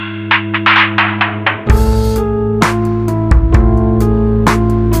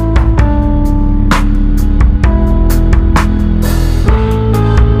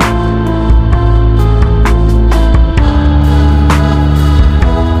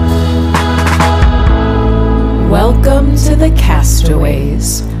the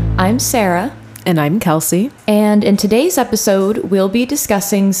Castaways. I'm Sarah. And I'm Kelsey. And in today's episode, we'll be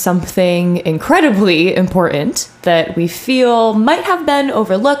discussing something incredibly important that we feel might have been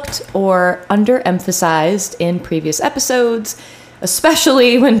overlooked or underemphasized in previous episodes,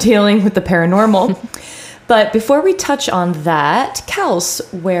 especially when dealing with the paranormal. But before we touch on that,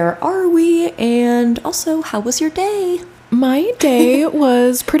 Kels, where are we? And also, how was your day? My day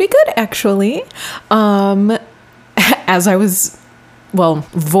was pretty good, actually. As I was,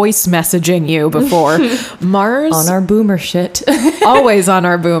 voice messaging you before, Mars... On our boomer shit. Always on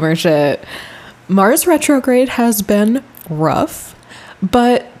our boomer shit. Mars retrograde has been rough,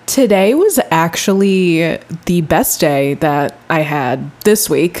 but today was actually the best day that I had this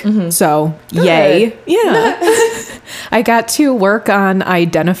week. Mm-hmm. So, good. Yay. Yeah. I got to work on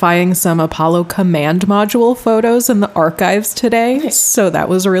identifying some Apollo command module photos in the archives today. Nice. So that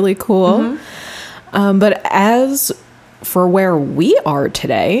was really cool. Mm-hmm. But as for where we are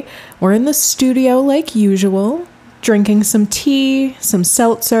today, we're in the studio like usual, drinking some tea, some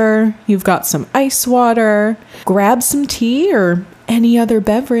seltzer. You've got some ice water. Grab some tea or any other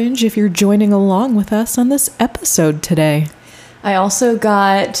beverage if you're joining along with us on this episode today. I also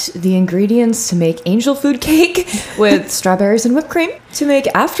got the ingredients to make angel food cake with strawberries and whipped cream to make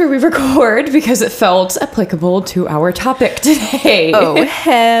after we record because it felt applicable to our topic today. Oh,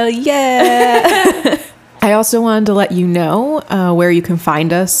 hell yeah. I also wanted to let you know where you can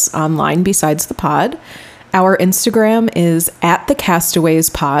find us online besides the pod. Our Instagram is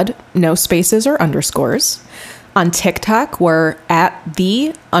 @theCastawaysPod, no spaces or underscores. On TikTok, we're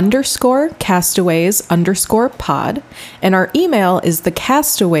 @the_castaways_pod. And our email is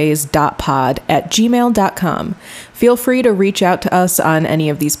thecastaways.pod@gmail.com. Feel free to reach out to us on any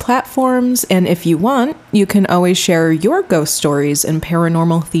of these platforms. And if you want, you can always share your ghost stories and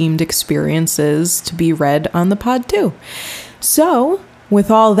paranormal themed experiences to be read on the pod too. So, with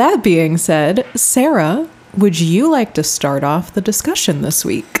all that being said, Sarah, would you like to start off the discussion this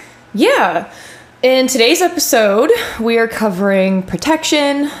week? Yeah. In today's episode, we are covering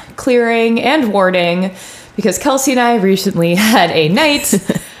protection, clearing, and warding because Kelsey and I recently had a night,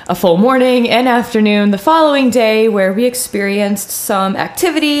 a full morning and afternoon the following day where we experienced some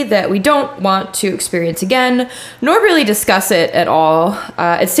activity that we don't want to experience again, nor really discuss it at all.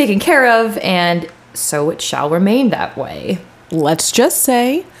 It's taken care of, and so it shall remain that way. Let's just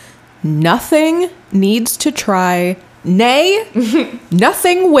say nothing needs to try, nay,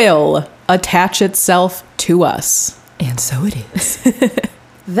 nothing will attach itself to us. And so it is.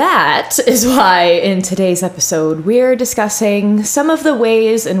 That is why in today's episode, we're discussing some of the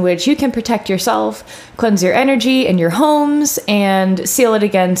ways in which you can protect yourself, cleanse your energy in your homes, and seal it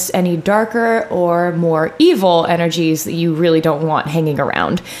against any darker or more evil energies that you really don't want hanging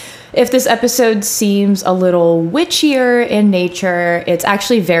around. If this episode seems a little witchier in nature, it's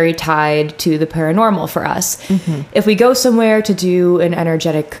actually very tied to the paranormal for us. Mm-hmm. If we go somewhere to do an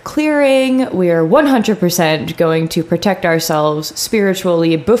energetic clearing, we are 100% going to protect ourselves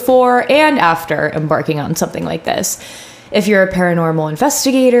spiritually before and after embarking on something like this. If you're a paranormal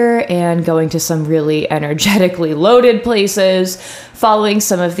investigator and going to some really energetically loaded places, following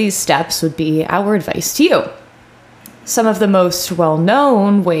some of these steps would be our advice to you. Some of the most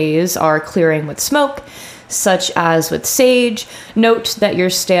well-known ways are clearing with smoke, such as with sage. Note that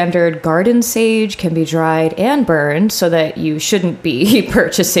your standard garden sage can be dried and burned so that you shouldn't be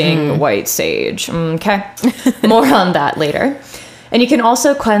purchasing white sage. Okay, more on that later. And you can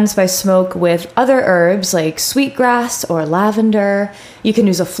also cleanse by smoke with other herbs like sweetgrass or lavender. You can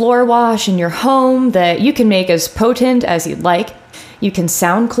use a floor wash in your home that you can make as potent as you'd like. You can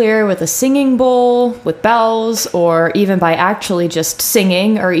sound clear with a singing bowl, with bells, or even by actually just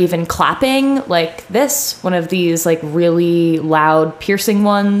singing or even clapping like this, one of these like really loud piercing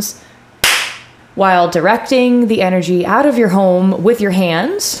ones, while directing the energy out of your home with your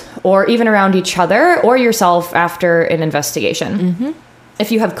hands or even around each other or yourself after an investigation. Mm-hmm.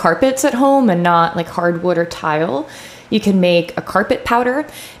 If you have carpets at home and not like hardwood or tile, you can make a carpet powder,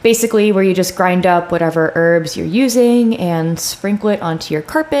 basically where you just grind up whatever herbs you're using and sprinkle it onto your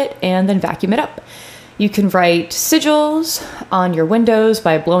carpet and then vacuum it up. You can write sigils on your windows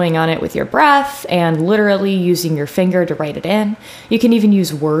by blowing on it with your breath and literally using your finger to write it in. You can even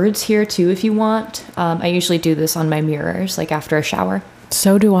use words here too if you want. I usually do this on my mirrors, like after a shower.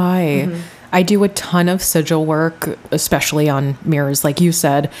 So do I. Mm-hmm. I do a ton of sigil work, especially on mirrors, like you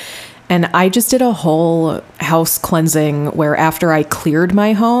said. And I just did a whole house cleansing where after I cleared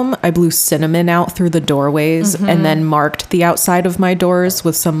my home, I blew cinnamon out through the doorways and then marked the outside of my doors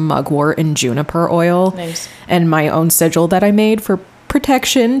with some mugwort and juniper oil. Nice. And my own sigil that I made for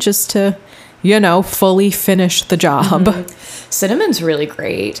protection, just to fully finish the job. Cinnamon's really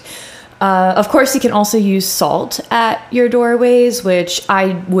great. Of course, you can also use salt at your doorways, which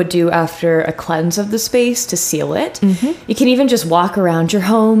I would do after a cleanse of the space to seal it. You can even just walk around your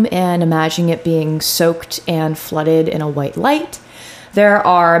home and imagine it being soaked and flooded in a white light. There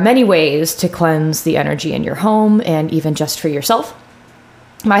are many ways to cleanse the energy in your home and even just for yourself.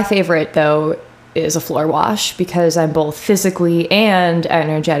 My favorite, though, is a floor wash because I'm both physically and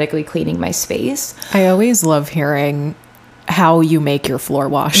energetically cleaning my space. I always love hearing how you make your floor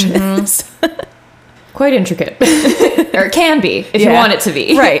washes. Quite intricate. Or it can be if you want it to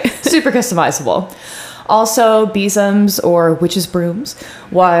be. Right. Super customizable. Also, besoms or witches' brooms.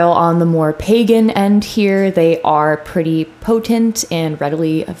 While on the more pagan end here, they are pretty potent and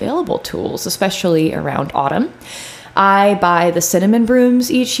readily available tools, especially around autumn. I buy the cinnamon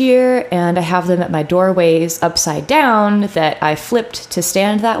brooms each year, and I have them at my doorways upside down that I flipped to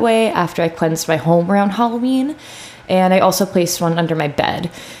stand that way after I cleansed my home around Halloween. And I also placed one under my bed.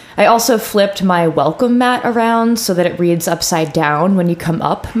 I also flipped my welcome mat around so that it reads upside down when you come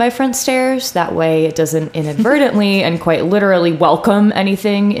up my front stairs. That way it doesn't inadvertently and quite literally welcome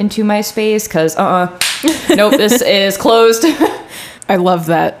anything into my space, because nope, this is closed. I love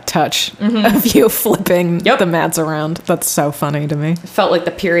that touch of you flipping the mats around. That's so funny to me. It felt like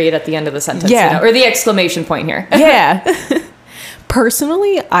the period at the end of the sentence, Yeah. or the exclamation point here. Yeah.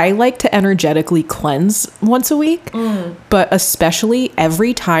 Personally, I like to energetically cleanse once a week, but especially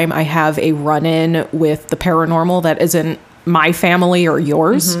every time I have a run-in with the paranormal that isn't my family or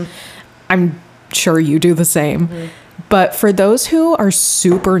yours. I'm sure you do the same. But for those who are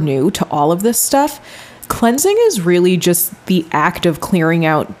super new to all of this stuff, cleansing is really just the act of clearing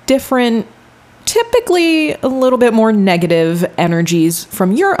out different, typically a little bit more negative energies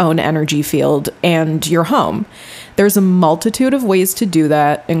from your own energy field and your home. There's a multitude of ways to do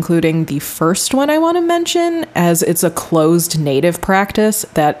that, including the first one I want to mention, as it's a closed native practice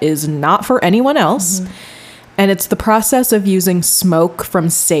that is not for anyone else. And it's the process of using smoke from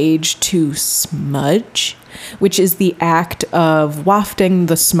sage to smudge, which is the act of wafting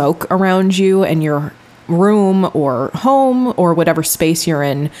the smoke around you and your room or home or whatever space you're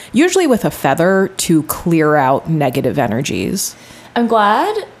in, usually with a feather, to clear out negative energies. I'm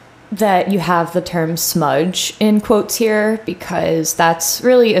glad that you have the term smudge in quotes here, because that's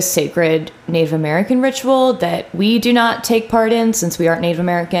really a sacred Native American ritual that we do not take part in since we aren't Native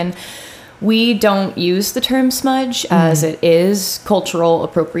American. We don't use the term smudge as it is cultural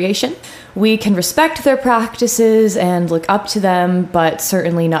appropriation. We can respect their practices and look up to them, but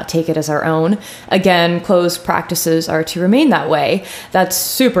certainly not take it as our own. Again, closed practices are to remain that way. That's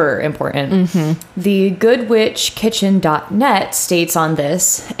super important. The goodwitchkitchen.net states on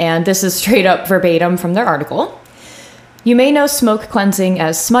this, and this is straight up verbatim from their article. You may know smoke cleansing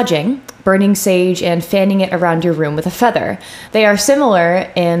as smudging, burning sage and fanning it around your room with a feather. They are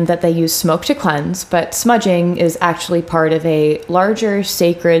similar in that they use smoke to cleanse, but smudging is actually part of a larger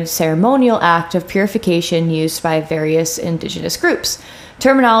sacred ceremonial act of purification used by various indigenous groups.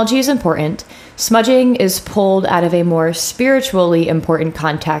 Terminology is important. Smudging is pulled out of a more spiritually important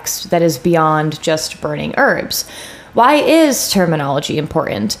context that is beyond just burning herbs. Why is terminology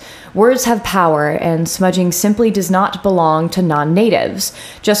important? Words have power, and smudging simply does not belong to non-natives.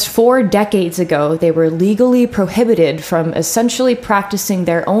 Just 4 decades ago, they were legally prohibited from essentially practicing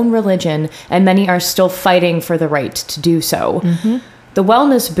their own religion, and many are still fighting for the right to do so. The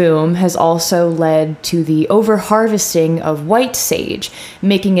wellness boom has also led to the over-harvesting of white sage,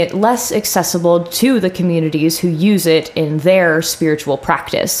 making it less accessible to the communities who use it in their spiritual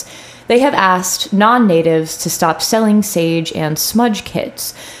practice. They have asked non-natives to stop selling sage and smudge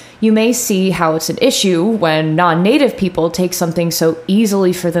kits. You may see how it's an issue when non-native people take something so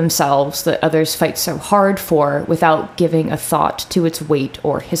easily for themselves that others fight so hard for without giving a thought to its weight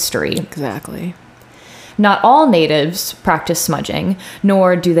or history. Exactly. Not all natives practice smudging,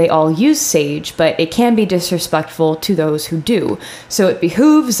 nor do they all use sage, but it can be disrespectful to those who do. So it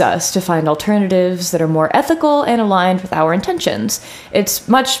behooves us to find alternatives that are more ethical and aligned with our intentions. It's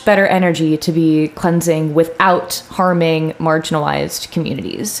much better energy to be cleansing without harming marginalized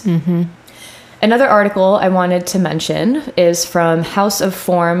communities. Another article I wanted to mention is from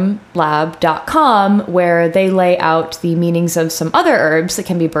houseofformlab.com, where they lay out the meanings of some other herbs that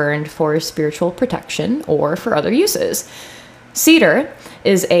can be burned for spiritual protection or for other uses. Cedar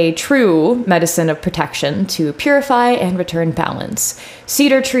is a true medicine of protection to purify and return balance.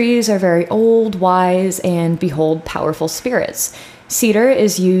 Cedar trees are very old, wise, and behold powerful spirits. Cedar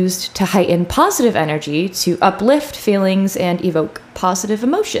is used to heighten positive energy, to uplift feelings, and evoke positive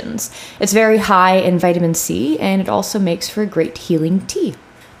emotions. It's very high in vitamin C, and it also makes for great healing tea.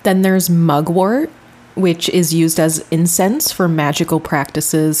 Then there's mugwort, which is used as incense for magical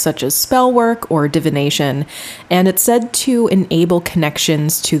practices such as spell work or divination, and it's said to enable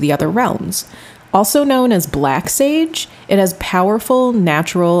connections to the other realms. Also known as black sage, it has powerful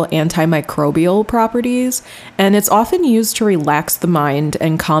natural antimicrobial properties, and it's often used to relax the mind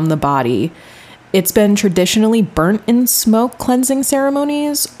and calm the body. It's been traditionally burnt in smoke cleansing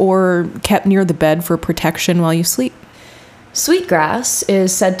ceremonies or kept near the bed for protection while you sleep. Sweetgrass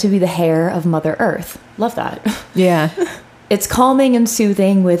is said to be the hair of Mother Earth. Love that. Yeah. It's calming and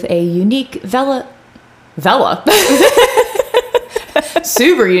soothing with a unique Vela?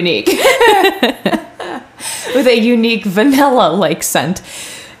 Super unique. With a unique vanilla-like scent.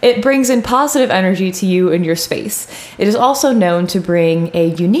 It brings in positive energy to you and your space. It is also known to bring a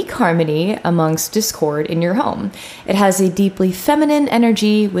unique harmony amongst discord in your home. It has a deeply feminine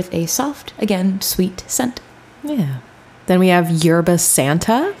energy with a soft, again, sweet scent. Yeah. Then we have Yerba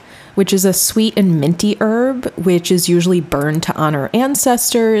Santa, which is a sweet and minty herb, which is usually burned to honor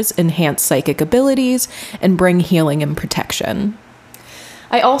ancestors, enhance psychic abilities, and bring healing and protection.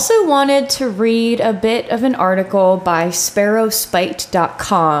 I also wanted to read a bit of an article by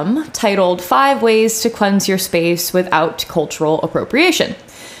sparrowspite.com titled 5 Ways to Cleanse Your Space Without Cultural Appropriation.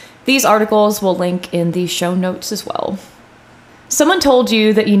 These articles will link in the show notes as well. Someone told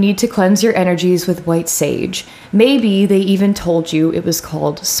you that you need to cleanse your energies with white sage. Maybe they even told you it was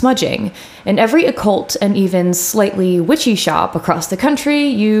called smudging. In every occult and even slightly witchy shop across the country,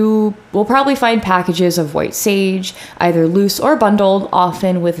 you will probably find packages of white sage, either loose or bundled,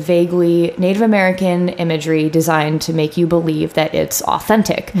 often with vaguely Native American imagery designed to make you believe that it's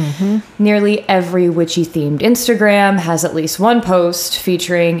authentic. Nearly every witchy-themed Instagram has at least one post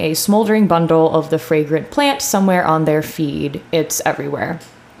featuring a smoldering bundle of the fragrant plant somewhere on their feed. It's everywhere.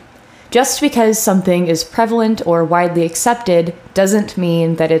 Just because something is prevalent or widely accepted doesn't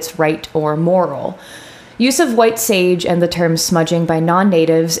mean that it's right or moral. Use of white sage and the term smudging by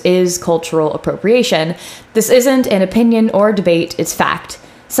non-natives is cultural appropriation. This isn't an opinion or debate, it's fact.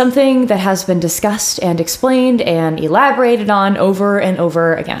 Something that has been discussed and explained and elaborated on over and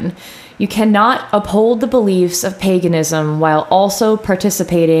over again. You cannot uphold the beliefs of paganism while also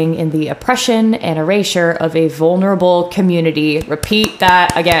participating in the oppression and erasure of a vulnerable community. Repeat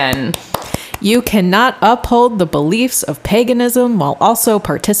that again. You cannot uphold the beliefs of paganism while also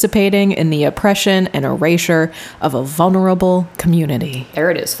participating in the oppression and erasure of a vulnerable community.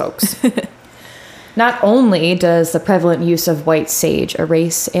 There it is, folks. Not only does the prevalent use of white sage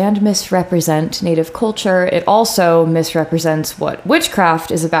erase and misrepresent Native culture, it also misrepresents what witchcraft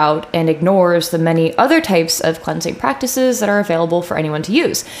is about and ignores the many other types of cleansing practices that are available for anyone to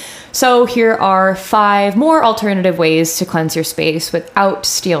use. So here are 5 more alternative ways to cleanse your space without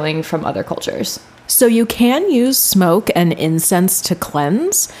stealing from other cultures. So you can use smoke and incense to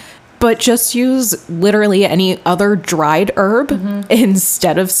cleanse, but just use literally any other dried herb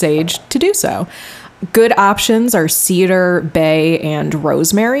instead of sage to do so. Good options are cedar, bay, and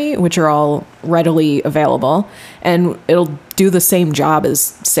rosemary, which are all readily available, and it'll do the same job as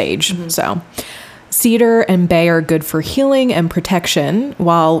sage. So cedar and bay are good for healing and protection,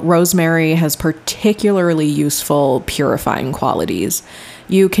 while rosemary has particularly useful purifying qualities.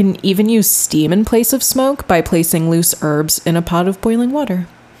 You can even use steam in place of smoke by placing loose herbs in a pot of boiling water.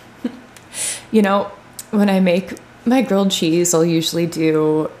 You know, when I make my grilled cheese, I'll usually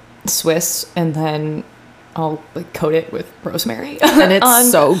do Swiss and then I'll coat it with rosemary. And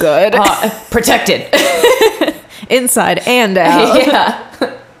it's so good. Protected. Inside and out. Yeah.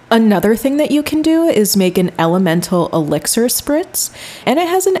 Another thing that you can do is make an elemental elixir spritz, and it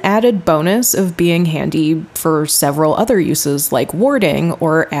has an added bonus of being handy for several other uses like warding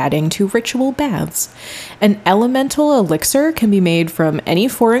or adding to ritual baths. An elemental elixir can be made from any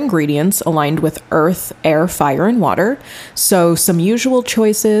 4 ingredients aligned with earth, air, fire, and water. So some usual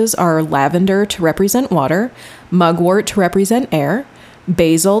choices are lavender to represent water, mugwort to represent air,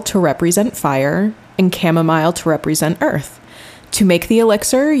 basil to represent fire, and chamomile to represent earth. To make the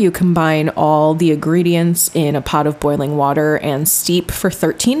elixir, you combine all the ingredients in a pot of boiling water and steep for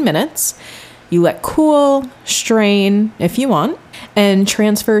 13 minutes. You let cool, strain if you want, and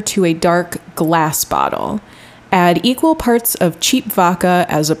transfer to a dark glass bottle. Add equal parts of cheap vodka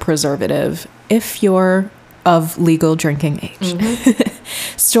as a preservative if you're of legal drinking age.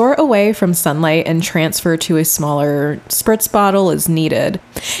 Store away from sunlight and transfer to a smaller spritz bottle as needed.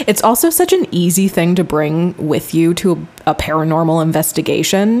 It's also such an easy thing to bring with you to a paranormal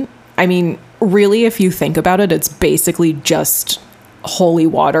investigation. I mean, really, if you think about it, it's basically just holy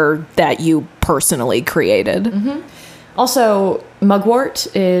water that you personally created. Also,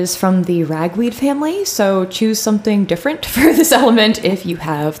 Mugwort is from the ragweed family, so choose something different for this element if you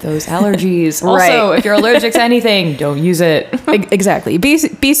have those allergies. Also, if you're allergic to anything, don't use it. Exactly.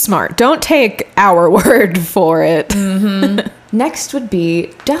 Be smart. Don't take our word for it. Mm-hmm. Next would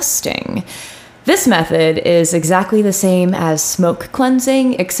be dusting. This method is exactly the same as smoke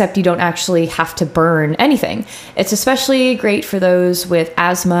cleansing, except you don't actually have to burn anything. It's especially great for those with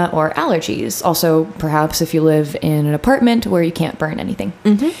asthma or allergies. Also, perhaps if you live in an apartment where you can't burn anything.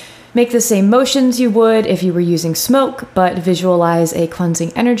 Mm-hmm. Make the same motions you would if you were using smoke, but visualize a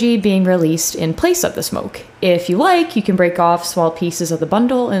cleansing energy being released in place of the smoke. If you like, you can break off small pieces of the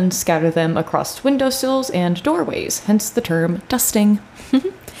bundle and scatter them across windowsills and doorways, hence the term dusting.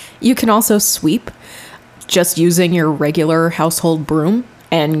 You can also sweep just using your regular household broom,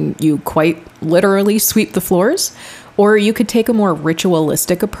 and you quite literally sweep the floors. Or you could take a more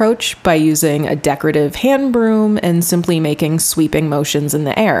ritualistic approach by using a decorative hand broom and simply making sweeping motions in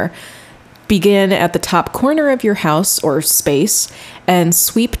the air. Begin at the top corner of your house or space and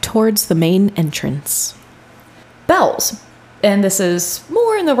sweep towards the main entrance. Bells. And this is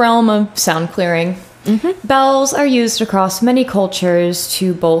more in the realm of sound clearing. Mm-hmm. Bells are used across many cultures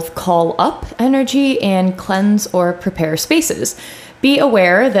to both call up energy and cleanse or prepare spaces. Be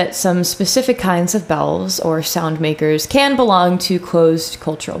aware that some specific kinds of bells or sound makers can belong to closed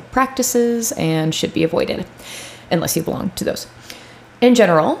cultural practices and should be avoided, unless you belong to those. In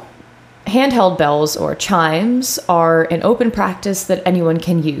general, handheld bells or chimes are an open practice that anyone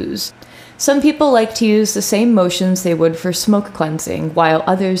can use. Some people like to use the same motions they would for smoke cleansing, while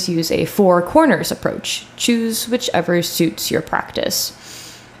others use a four corners approach. Choose whichever suits your practice.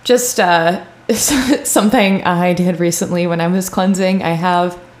 Just something I did recently when I was cleansing.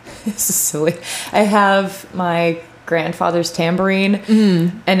 This is silly. I have my grandfather's tambourine,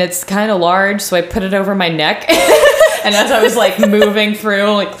 and it's kind of large, so I put it over my neck. And as I was like moving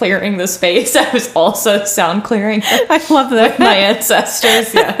through, like clearing the space, I was also sound clearing. I love that. With my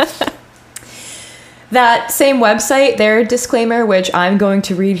ancestors, yeah. That same website, their disclaimer, which I'm going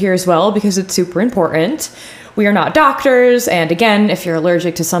to read here as well because it's super important. We are not doctors, and again, if you're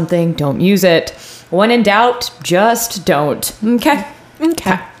allergic to something, don't use it. When in doubt, just don't. Okay?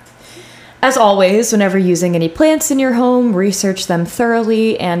 Okay. As always, whenever using any plants in your home, research them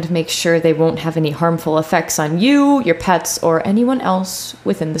thoroughly and make sure they won't have any harmful effects on you, your pets, or anyone else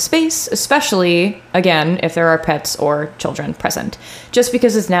within the space, especially, again, if there are pets or children present. Just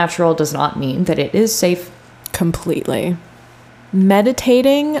because it's natural does not mean that it is safe. Completely.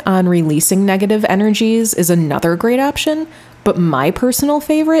 Meditating on releasing negative energies is another great option, but my personal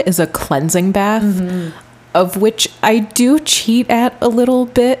favorite is a cleansing bath. Of which I do cheat at a little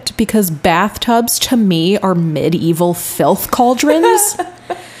bit because bathtubs to me are medieval filth cauldrons.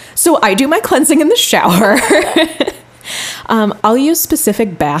 So I do my cleansing in the shower. I'll use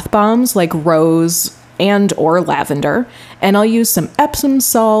specific bath bombs like rose and or lavender, and I'll use some Epsom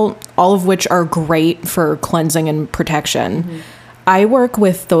salt, all of which are great for cleansing and protection. I work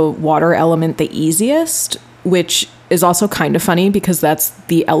with the water element the easiest, which is also kind of funny because that's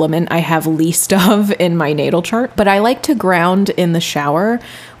the element I have least of in my natal chart. But I like to ground in the shower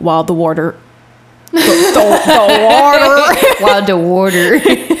while the water... While the water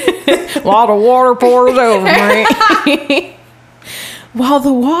pours over me. While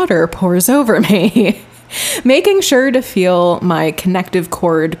the water pours over me. Making sure to feel my connective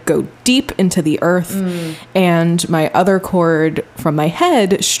cord go deep into the earth and my other cord from my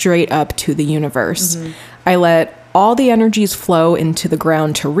head straight up to the universe. I let all the energies flow into the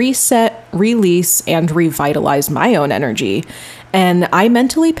ground to reset, release, and revitalize my own energy. And I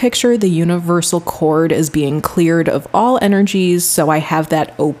mentally picture the universal cord as being cleared of all energies, so I have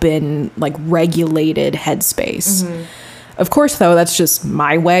that open, like regulated headspace. Of course, though, that's just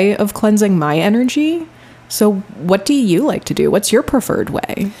my way of cleansing my energy. So what do you like to do? What's your preferred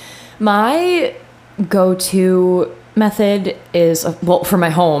way? My go-to method is, for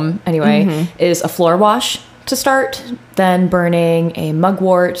my home anyway, is a floor wash to start, then burning a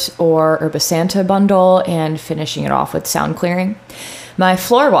mugwort or herba santa bundle and finishing it off with sound clearing. My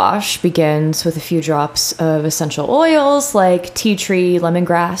floor wash begins with a few drops of essential oils like tea tree,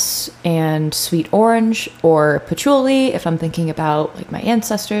 lemongrass, and sweet orange or patchouli if I'm thinking about like my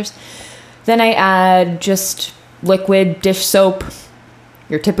ancestors. Then I add just liquid dish soap,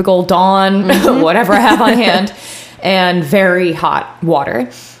 your typical Dawn, whatever I have on hand, and very hot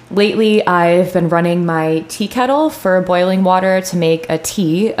water. Lately, I've been running my tea kettle for boiling water to make a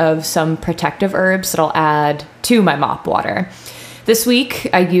tea of some protective herbs that I'll add to my mop water. This week,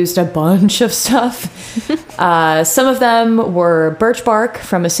 I used a bunch of stuff. Some of them were birch bark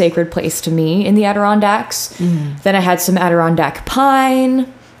from a sacred place to me in the Adirondacks. Then I had some Adirondack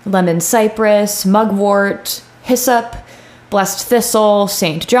pine, lemon cypress, mugwort, hyssop, blessed thistle,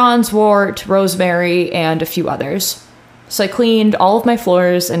 St. John's wort, rosemary, and a few others. So I cleaned all of my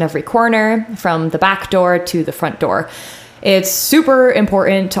floors in every corner, from the back door to the front door. It's super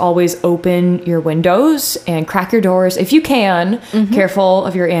important to always open your windows and crack your doors if you can. Careful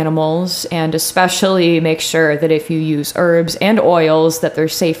of your animals, and especially make sure that if you use herbs and oils that they're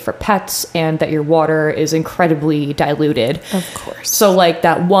safe for pets and that your water is incredibly diluted. Of course. So like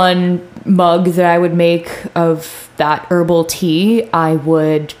that one mug that I would make of that herbal tea, I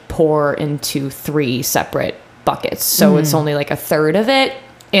would pour into 3 separate buckets. So it's only like a third of it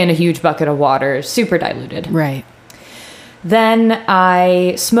in a huge bucket of water, super diluted. Right. Then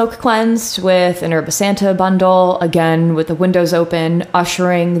I smoke cleansed with an Herbasanta bundle, again with the windows open,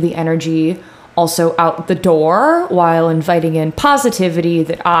 ushering the energy also out the door while inviting in positivity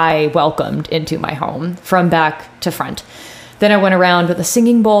that I welcomed into my home from back to front. Then I went around with a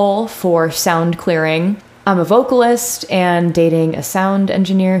singing bowl for sound clearing. I'm a vocalist and dating a sound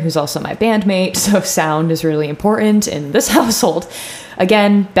engineer who's also my bandmate, so sound is really important in this household.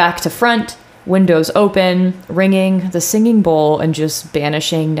 Again, back to front. Windows open, ringing the singing bowl, and just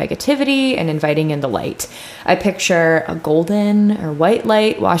banishing negativity and inviting in the light. I picture a golden or white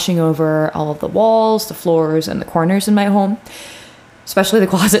light washing over all of the walls, the floors, and the corners in my home, especially the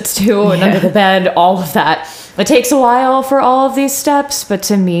closets too, and under the bed, all of that. It takes a while for all of these steps, but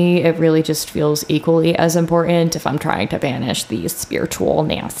to me, it really just feels equally as important if I'm trying to banish these spiritual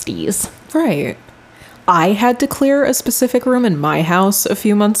nasties. Right. I had to clear a specific room in my house a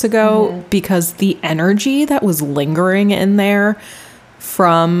few months ago because the energy that was lingering in there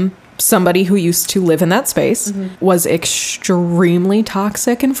from somebody who used to live in that space was extremely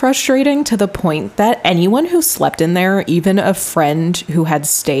toxic and frustrating, to the point that anyone who slept in there, even a friend who had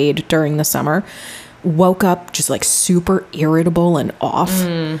stayed during the summer, woke up just like super irritable and off.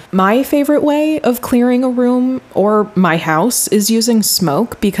 My favorite way of clearing a room or my house is using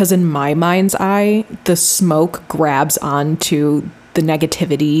smoke, because in my mind's eye, the smoke grabs onto the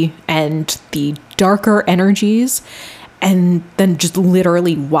negativity and the darker energies and then just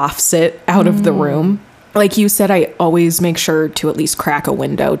literally wafts it out of the room. Like you said, I always make sure to at least crack a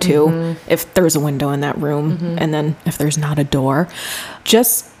window too, if there's a window in that room, and then if there's not a door,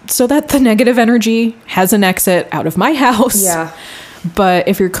 just so that the negative energy has an exit out of my house. Yeah. But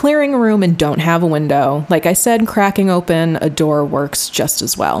if you're clearing a room and don't have a window, like I said, cracking open a door works just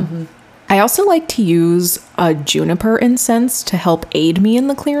as well. I also like to use a juniper incense to help aid me in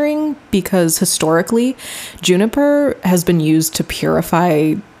the clearing, because historically, juniper has been used to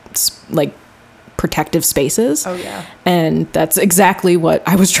purify like protective spaces. Oh, yeah. And that's exactly what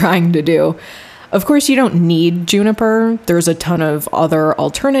I was trying to do. Of course, you don't need juniper. There's a ton of other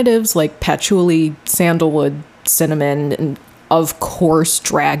alternatives like patchouli, sandalwood, cinnamon, and of course,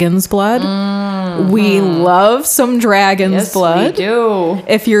 dragon's blood. We love some dragon's blood. We do.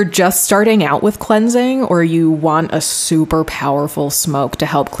 If you're just starting out with cleansing, or you want a super powerful smoke to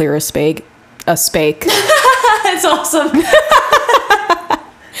help clear a spake. That's awesome.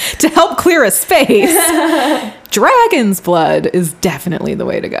 To help clear a space, dragon's blood is definitely the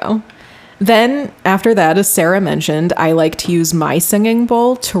way to go. Then, after that, as Sarah mentioned, I like to use my singing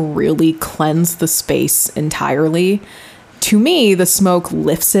bowl to really cleanse the space entirely. To me, the smoke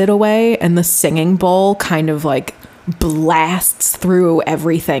lifts it away, and the singing bowl kind of like blasts through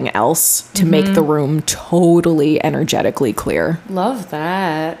everything else to make the room totally energetically clear. Love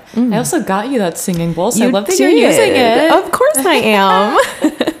that. I also got you that singing bowl, so I love that you're using it. Of course I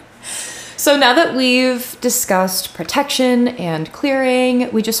am. So now that we've discussed protection and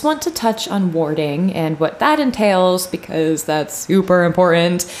clearing, we just want to touch on warding and what that entails, because that's super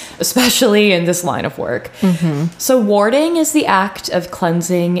important, especially in this line of work. So warding is the act of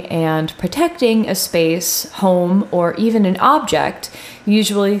cleansing and protecting a space, home, or even an object,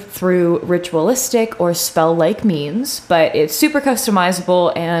 usually through ritualistic or spell-like means, but it's super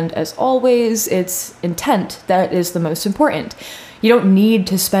customizable, and as always, it's intent that is the most important. You don't need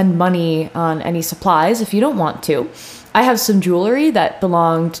to spend money on any supplies if you don't want to. I have some jewelry that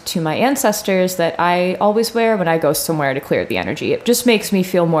belonged to my ancestors that I always wear when I go somewhere to clear the energy. It just makes me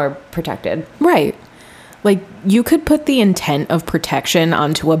feel more protected. Right. Like, you could put the intent of protection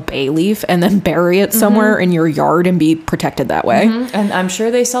onto a bay leaf and then bury it somewhere in your yard and be protected that way. And I'm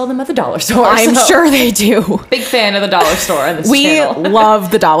sure they sell them at the dollar store. I'm sure they do. Big fan of the dollar store on this channel. We love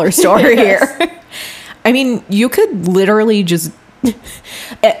the dollar store here. I mean, you could literally just...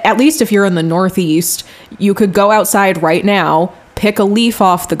 At least if you're in the Northeast, you could go outside right now, pick a leaf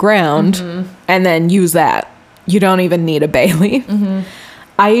off the ground, and then use that. You don't even need a bay leaf.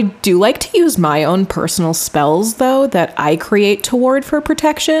 I do like to use my own personal spells, though, that I create to ward for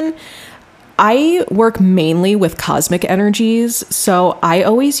protection. I work mainly with cosmic energies, so I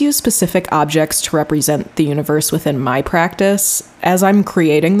always use specific objects to represent the universe within my practice as I'm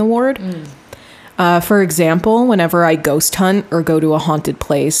creating the ward. For example, whenever I ghost hunt or go to a haunted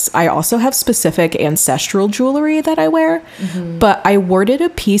place, I also have specific ancestral jewelry that I wear, but I warded a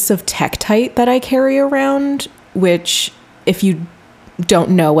piece of Tektite that I carry around, which, if you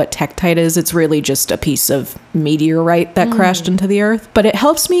don't know what Tektite is, it's really just a piece of meteorite that crashed into the earth. But it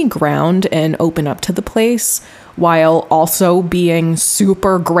helps me ground and open up to the place while also being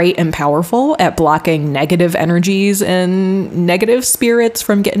super great and powerful at blocking negative energies and negative spirits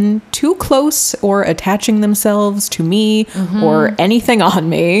from getting too close or attaching themselves to me or anything on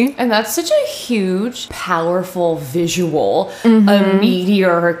me. And that's such a huge, powerful visual. A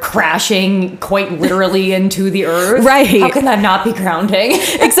meteor crashing quite literally into the earth. Right. How can that not be grounding?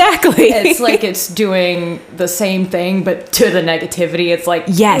 Exactly. It's like it's doing the same thing, but to the negativity. It's like,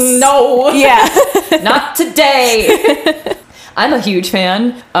 Yes. no. Yeah. Not today. I'm a huge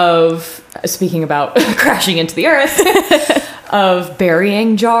fan of, speaking about crashing into the earth, of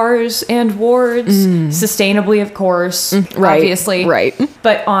burying jars and wards, sustainably, of course, obviously. Right.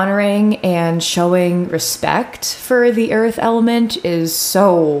 But honoring and showing respect for the earth element is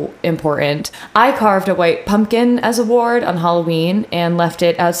so important. I carved a white pumpkin as a ward on Halloween and left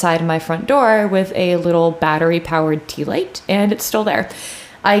it outside my front door with a little battery-powered tea light, and it's still there.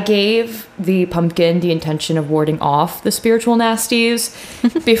 I gave the pumpkin the intention of warding off the spiritual nasties.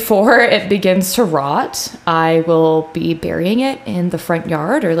 Before it begins to rot, I will be burying it in the front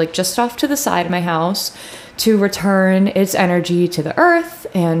yard or like just off to the side of my house to return its energy to the earth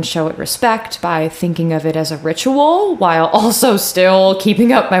and show it respect by thinking of it as a ritual while also still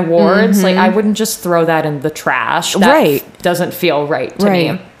keeping up my wards. Like, I wouldn't just throw that in the trash. That doesn't feel right to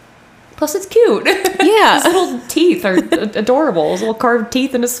me. Plus, it's cute. Yeah. His little teeth are adorable. His little carved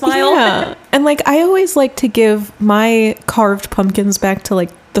teeth and a smile. Yeah. And like, I always like to give my carved pumpkins back to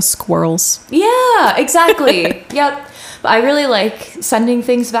like the squirrels. Yeah, exactly. Yep. But I really like sending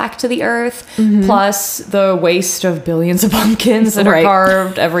things back to the earth. Plus, the waste of billions of pumpkins that are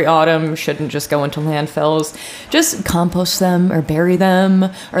carved every autumn shouldn't just go into landfills. Just compost them or bury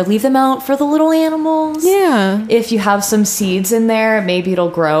them or leave them out for the little animals. Yeah. If you have some seeds in there, maybe it'll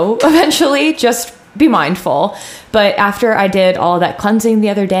grow eventually. Just be mindful. But after I did all that cleansing the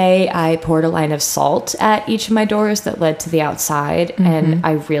other day, I poured a line of salt at each of my doors that led to the outside, and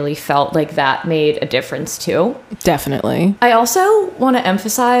I really felt like that made a difference too. Definitely. I also want to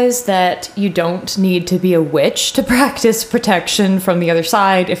emphasize that you don't need to be a witch to practice protection from the other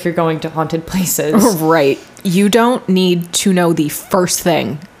side if you're going to haunted places. Right. You don't need to know the first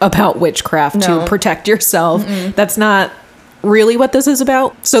thing about witchcraft to protect yourself. That's not really what this is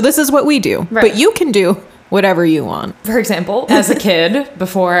about. So this is what we do. Right. But you can do whatever you want. For example, as a kid,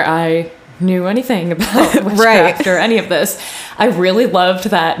 before I knew anything about witchcraft or any of this, I really loved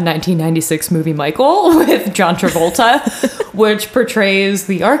that 1996 movie Michael with John Travolta, which portrays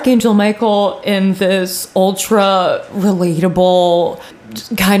the Archangel Michael in this ultra relatable,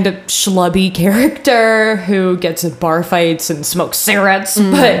 kind of schlubby character who gets in bar fights and smokes cigarettes,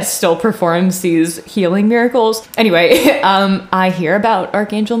 but still performs these healing miracles. Anyway, I hear about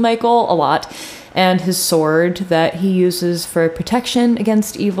Archangel Michael a lot, and his sword that he uses for protection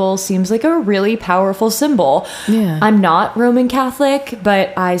against evil seems like a really powerful symbol. Yeah. I'm not Roman Catholic,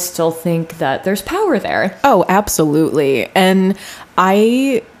 but I still think that there's power there. Oh, absolutely. And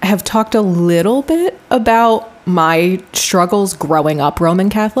I have talked a little bit about my struggles growing up Roman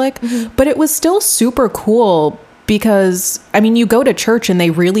Catholic, but it was still super cool because, I mean, you go to church and they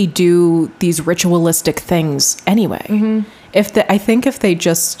really do these ritualistic things anyway. I think if they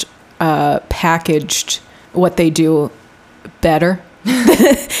just packaged what they do better,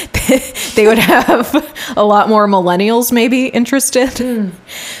 they would have a lot more millennials maybe interested.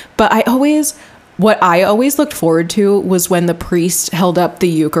 But what I always looked forward to was when the priest held up the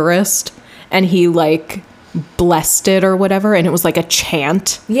Eucharist and he like blessed it or whatever, and it was like a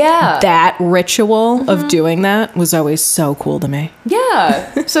chant. Yeah. That ritual of doing that was always so cool to me.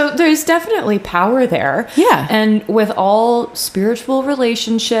 Yeah. So there's definitely power there. Yeah. And with all spiritual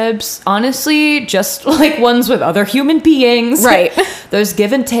relationships, honestly, just like ones with other human beings. Right. There's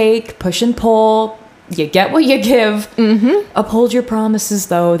give and take, push and pull, You get what you give. Uphold your promises,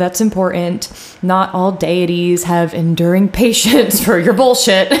 though. That's important. Not all deities have enduring patience for your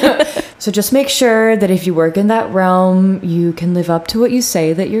bullshit. So just make sure that if you work in that realm, you can live up to what you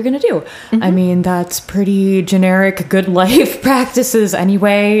say that you're going to do. I mean, that's pretty generic good life practices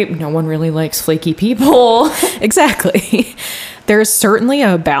anyway. No one really likes flaky people. Exactly. There's certainly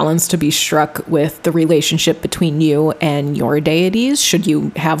a balance to be struck with the relationship between you and your deities, should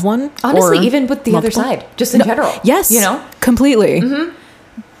you have one. Honestly, or even with the other multiple. side, just in general. Yes. You know? Completely.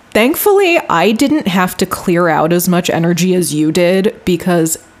 Thankfully, I didn't have to clear out as much energy as you did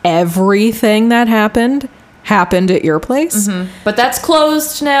because everything that happened at your place. But that's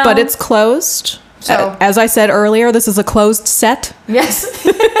closed now. But it's closed. So- As I said earlier, this is a closed set. Yes.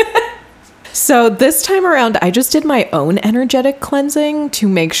 So this time around, I just did my own energetic cleansing to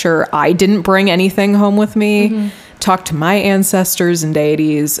make sure I didn't bring anything home with me. Talk to my ancestors and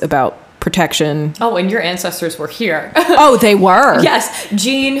deities about protection. Oh, and your ancestors were here. Oh, they were? Yes.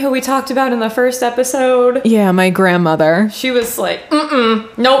 Jean, who we talked about in the first episode. Yeah, my grandmother. She was like,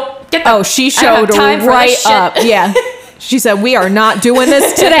 nope. Get the Oh, she I don't have showed time for right this shit. up. Yeah. She said, we are not doing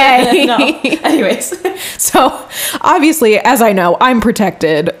this today. No. Anyways. So obviously, as I know, I'm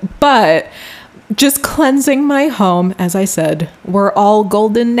protected, but just cleansing my home, as I said, we're all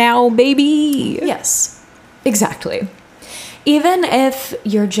golden now, baby. Yes. Exactly. Even if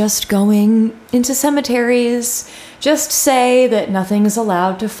you're just going into cemeteries, just say that nothing is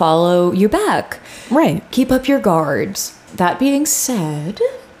allowed to follow you back. Right. Keep up your guards. That being said,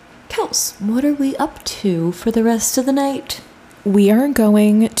 Kels, what are we up to for the rest of the night? We are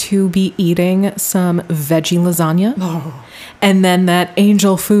going to be eating some veggie lasagna. And then that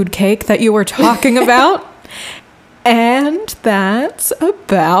angel food cake that you were talking about. And that's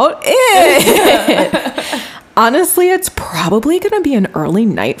about it. Honestly, it's probably going to be an early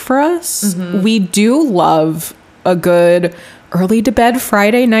night for us. We do love a good early to bed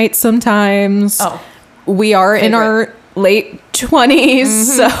Friday night sometimes. Oh. We are in our late 20s,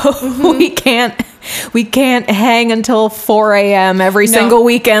 so we can't hang until 4 a.m. every single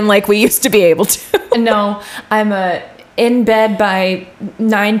weekend like we used to be able to. No, I'm in bed by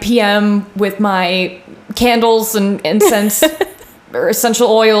 9 p.m. with my candles and incense or essential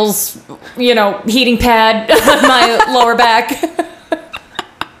oils, heating pad on my lower back.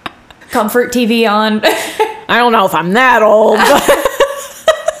 Comfort TV on. I don't know if I'm that old. But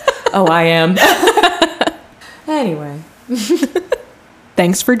Oh, I am. Anyway.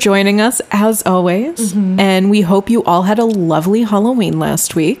 thanks for joining us as always. And we hope you all had a lovely Halloween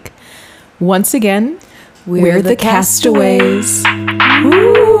last week. Once again, we're the Castaways.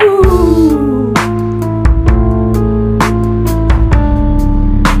 Woo!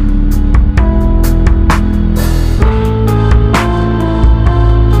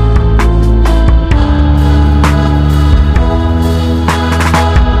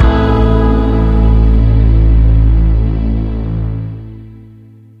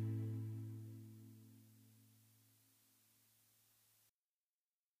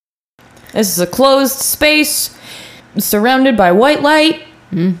 This is a closed space surrounded by white light.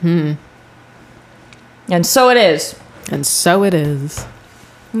 And so it is. And so it is.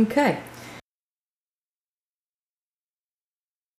 Okay.